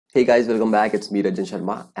Hey guys, welcome back. It's me Rajan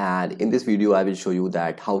Sharma, and in this video I will show you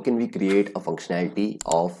that how can we create a functionality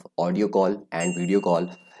of audio call and video call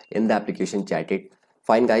in the application chatIT.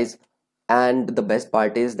 Fine guys, and the best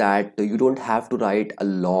part is that you don't have to write a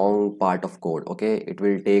long part of code. Okay, it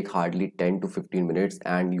will take hardly 10 to 15 minutes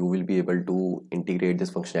and you will be able to integrate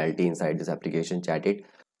this functionality inside this application chatIT.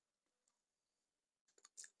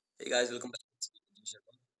 Hey guys, welcome back. It's me, Rajan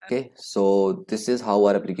Sharma. Okay, so this is how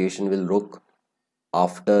our application will look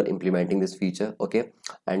after implementing this feature. Okay,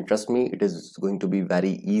 and trust me, it is going to be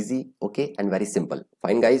very easy, okay, and very simple.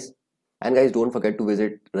 Fine guys, and guys, don't forget to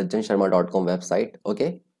visit rajansharma.com website.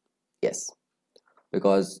 Okay, yes,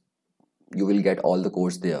 because you will get all the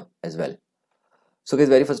codes there as well. So guys,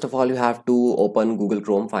 very first of all, you have to open Google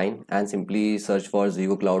Chrome, fine, and simply search for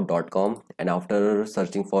ZEGOCLOUD.com. And after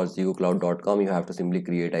searching for ZEGOCLOUD.com, you have to simply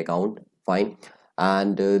create an account, fine.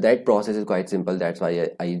 And that process is quite simple. That's why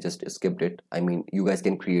I just skipped it. I mean, you guys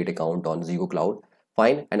can create account on ZEGOCLOUD,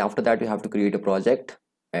 fine. And after that, you have to create a project.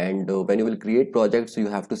 And when you will create projects, so you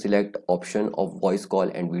have to select option of voice call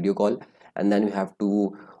and video call, and then you have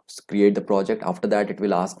to create the project. After that it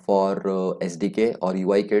will ask for SDK or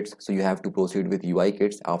UI kits, so you have to proceed with UI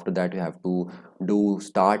kits. After that you have to do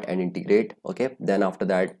start and integrate. Okay, then after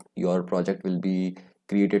that your project will be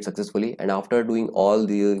created successfully, and after doing all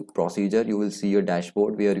the procedure you will see a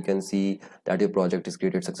dashboard where you can see that your project is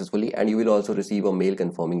created successfully, and you will also receive a mail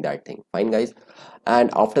confirming that thing. Fine guys,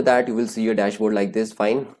 and after that you will see a dashboard like this,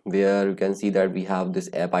 fine, where you can see that we have this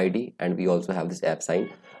app ID and we also have this app sign.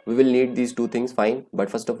 We will need these two things, fine,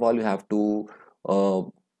 but first of all you have to uh,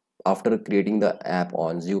 after creating the app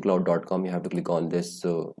on zeocloud.com, you have to click on this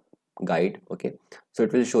guide. Okay, so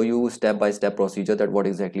it will show you step by step procedure that what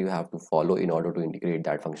exactly you have to follow in order to integrate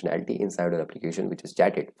that functionality inside your application, which is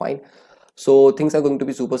chatIT. Fine, so things are going to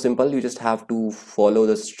be super simple. You just have to follow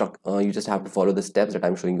the you just have to follow the steps that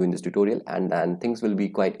I'm showing you in this tutorial, and then things will be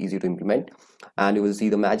quite easy to implement, and you will see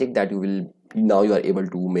the magic that you will now you are able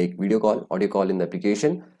to make video call, audio call in the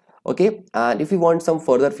application. Okay, and if you want some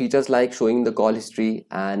further features like showing the call history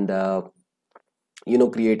and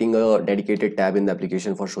creating a dedicated tab in the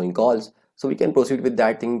application for showing calls, so we can proceed with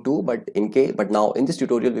that thing too. But now in this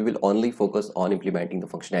tutorial we will only focus on implementing the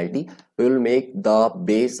functionality. We will make the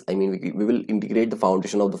base, I mean we will integrate the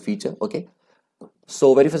foundation of the feature. Okay,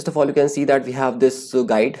 so very first of all you can see that we have this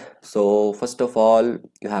guide. So first of all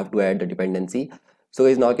you have to add the dependency. So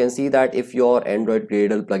guys, now you can see that if your Android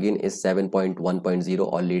Gradle plugin is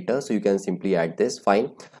 7.1.0 or later, so you can simply add this,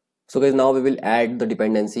 fine. So guys, now we will add the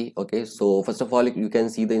dependency. Okay, so first of all you can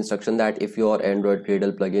see the instruction that if your Android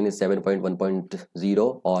Gradle plugin is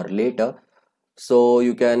 7.1.0 or later, so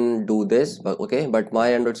you can do this. But okay, but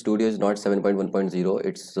my Android Studio is not 7.1.0,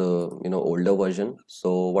 it's older version.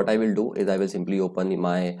 So what I will do is I will simply open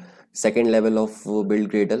my second level of build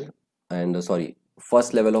Gradle, and sorry,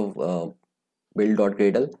 first level of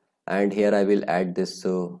build.gradle, and here I will add this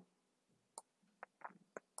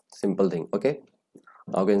simple thing. Okay,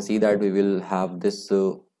 now you can see that we will have this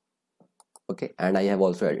okay, and I have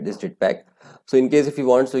also added this jetpack. So in case if you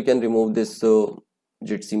want, so you can remove this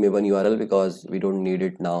jitsi maven URL because we don't need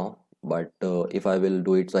it now. But if I will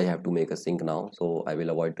do it, so I have to make a sync now, so I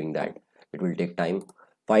will avoid doing that. It will take time,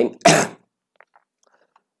 fine.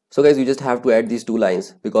 So guys, you just have to add these two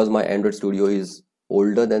lines because my Android Studio is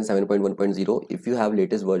older than 7.1.0. If you have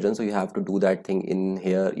latest version, so you have to do that thing. In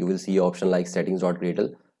here you will see option like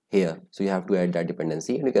settings.gradle here, so you have to add that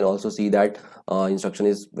dependency, and you can also see that instruction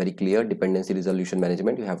is very clear, dependency resolution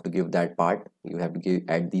management. You have to give that part, you have to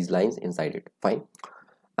add these lines inside it, fine.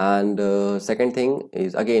 And second thing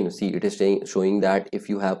is, again, see, it is showing that if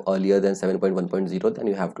you have earlier than 7.1.0, then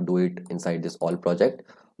you have to do it inside this all project,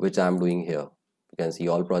 which I'm doing here. You can see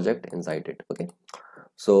all project inside it. Okay,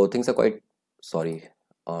 so things are quite, sorry,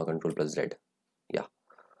 control plus Z, yeah.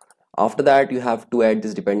 After that you have to add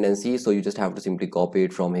this dependency, so you just have to simply copy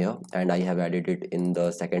it from here, and I have added it in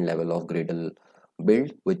the second level of Gradle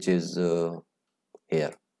build, which is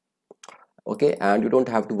here. Okay, and you don't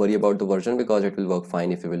have to worry about the version because it will work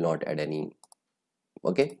fine if you will not add any.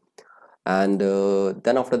 Okay, and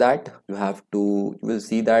then after that you will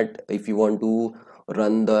see that if you want to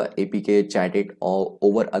run the APK chatIT or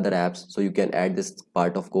over other apps, so you can add this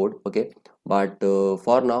part of code. Okay, but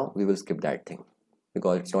for now we will skip that thing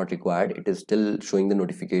because it's not required. It is still showing the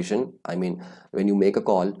notification. I mean, when you make a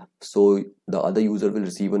call, so the other user will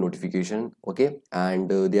receive a notification. Okay, and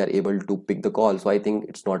they are able to pick the call, so I think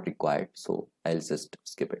it's not required, so I'll just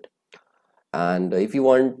skip it. And if you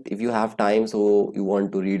want, if you have time, so you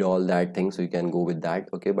want to read all that thing, so you can go with that.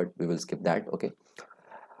 Okay, but we will skip that. Okay,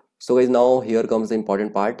 So guys, now here comes the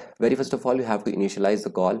important part. Very first of all, you have to initialize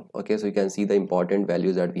the call. Okay, so you can see the important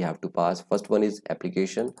values that we have to pass. First one is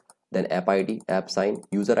application, then app id, app sign,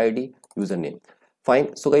 user id, username.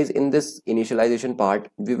 Fine. So guys, in this initialization part,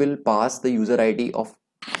 we will pass the user id of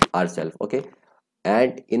ourselves. Okay,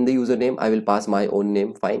 and in the username I will pass my own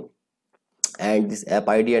name. Fine. And this app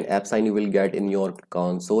id and app sign you will get in your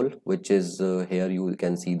console, which is here you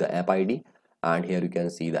can see the app id, and here you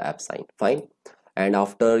can see the app sign. Fine. And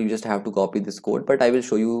after, you just have to copy this code, but I will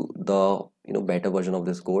show you the better version of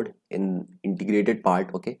this code in integrated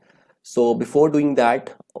part. Okay, so before doing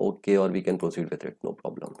that, okay, or we can proceed with it, no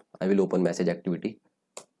problem. I will open message activity,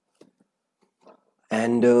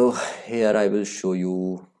 and here I will show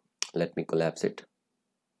you. Let me collapse it,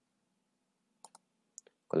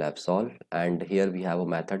 collapse all, and here we have a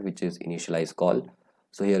method which is initialize call.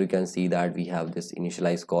 So here you can see that we have this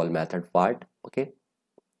initialize call method part. Okay,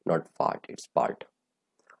 not part, it's part.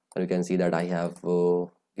 And you can see that I have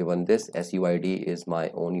given this suid is my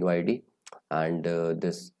own uid, and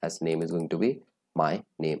this s name is going to be my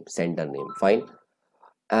name, sender name. Fine.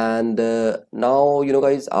 And now,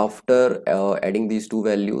 guys, after adding these two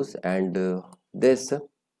values and this,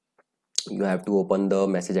 you have to open the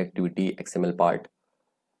message activity xml part,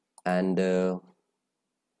 and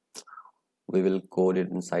we will code it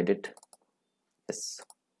inside it. Yes.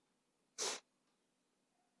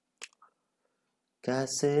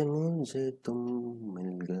 कैसे मुझे तुम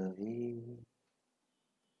मिल गई,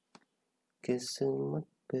 किस्मत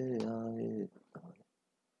पे आए,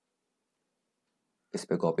 इस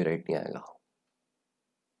पे copyright नहीं आएगा.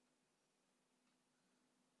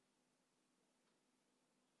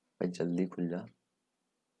 भाई जल्दी खुल जा.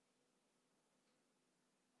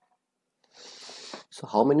 So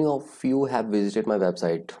how many of you have visited my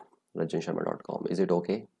website rajansharma.com? Is it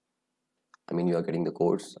okay? I mean, you are getting the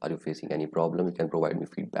codes. Are you facing any problem? You can provide me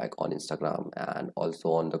feedback on Instagram, and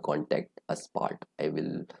also on the contact us part. I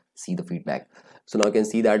will see the feedback. So now you can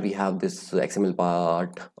see that we have this XML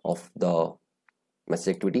part of the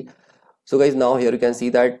message activity. So guys, now here you can see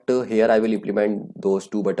that here I will implement those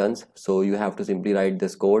two buttons. So you have to simply write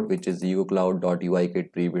this code, which is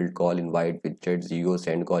ZEGOCLOUD.uikit pre-build call invite widget ZEGO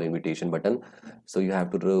send call invitation button. So you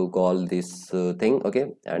have to call this thing.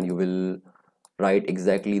 Okay, and you will write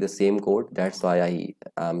exactly the same code. That's why I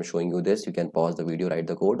am showing you this. You can pause the video, write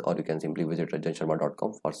the code, or you can simply visit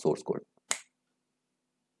rajansharma.com for source code.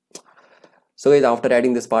 So guys, after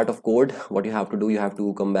adding this part of code, what you have to do, you have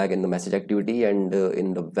to come back in the message activity, and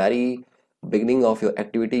in the very beginning of your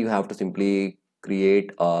activity, you have to simply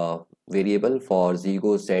create a variable for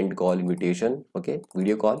ZEGO send call invitation. Okay,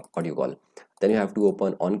 video call, audio call. Then you have to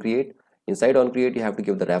open on create. Inside on create, you have to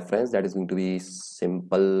give the reference that is going to be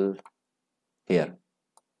simple. Here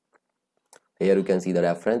you can see the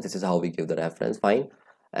reference. This is how we give the reference. Fine.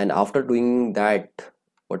 And after doing that,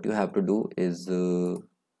 what you have to do is you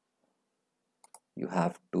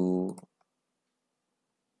have to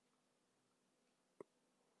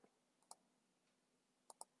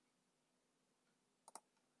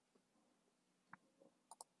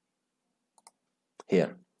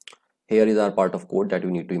here is our part of code that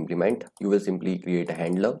you need to implement. You will simply create a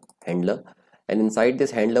handler, and inside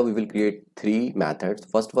this handler we will create three methods.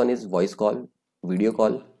 First one is voice call, video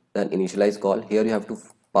call, then initialize call. Here you have to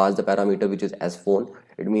pass the parameter which is as phone.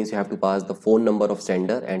 It means you have to pass the phone number of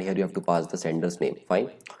sender, and here you have to pass the sender's name.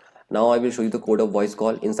 Fine. Now I will show you the code of voice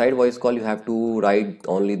call. Inside voice call, you have to write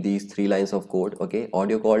only these three lines of code. Okay,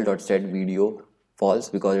 audio call dot set video false,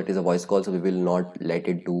 because it is a voice call, so we will not let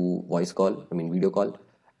it do voice call, I mean video call.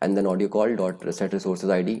 And then audio call dot set resources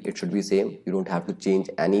id, it should be same. You don't have to change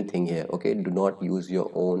anything here. Okay, do not use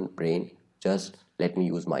your own brain, just let me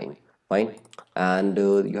use mine. Fine. And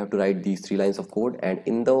you have to write these three lines of code, and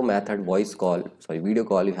in the method voice call, sorry, video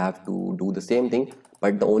call, you have to do the same thing,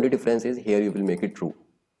 but the only difference is here you will make it true,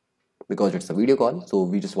 because it's a video call, so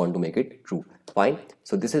we just want to make it true. Fine.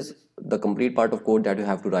 So this is the complete part of code that you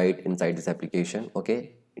have to write inside this application.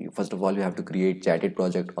 Okay, first of all, you have to create chatIT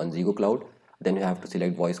project on ZEGOCLOUD. Then you have to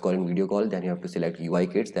select voice call and video call. Then you have to select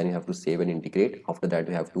uikits. Then you have to save and integrate. After that,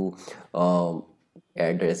 you have to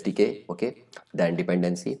add the SDK. Okay, then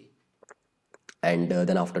dependency. And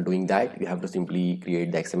then after doing that, you have to simply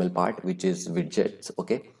create the XML part, which is widgets.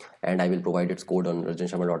 Okay, and I will provide its code on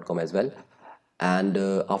rajansharma.com as well. And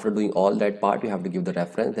after doing all that part, you have to give the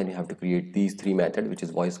reference. Then you have to create these three methods, which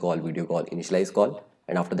is voice call, video call, initialize call.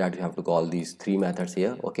 And after that, you have to call these three methods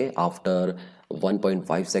here. Okay, after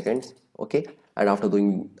 1.5 seconds. Okay, and after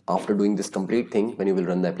doing this complete thing, when you will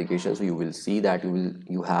run the application, so you will see that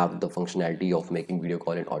you have the functionality of making video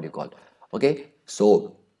call and audio call. Okay,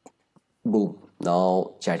 so boom,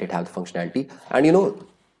 now chatIT have the functionality. And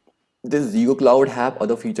This ZEGOCLOUD have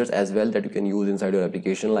other features as well that you can use inside your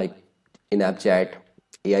application, like in-app chat,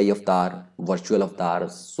 AI avatar, virtual avatar,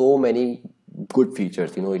 so many good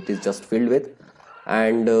features. It is just filled with.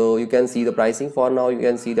 And you can see the pricing. For now, you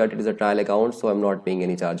can see that it is a trial account, so I'm not paying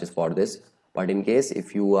any charges for this. But in case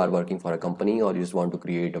if you are working for a company, or you just want to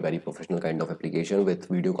create a very professional kind of application with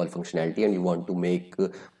video call functionality, and you want to make the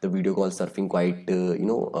video call surfing quite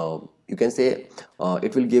you can say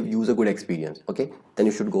it will give user good experience, okay, then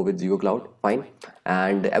you should go with ZEGOCLOUD. Fine.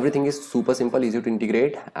 And everything is super simple, easy to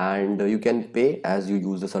integrate, and you can pay as you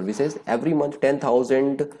use the services. Every month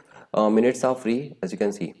 10,000 minutes are free, as you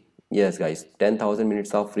can see. Yes guys, 10,000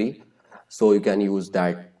 minutes are free, so you can use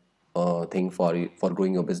that thing for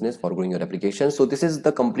growing your business, for growing your application. So this is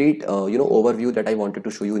the complete overview that I wanted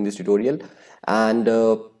to show you in this tutorial. And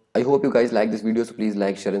I hope you guys like this video, so please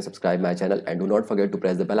like, share and subscribe my channel, and do not forget to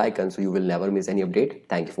press the bell icon so you will never miss any update.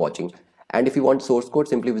 Thank you for watching. And if you want source code,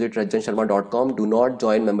 simply visit rajjansharma.com. Do not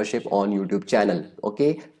join membership on YouTube channel.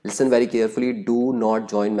 Okay, listen very carefully. Do not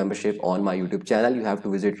join membership on my YouTube channel. You have to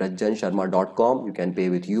visit rajjansharma.com. You can pay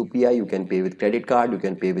with UPI, you can pay with credit card, you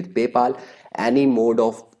can pay with PayPal. Any mode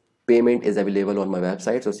of payment is available on my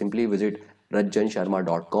website. So simply visit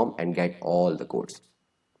rajjansharma.com and get all the codes.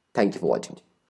 Thank you for watching.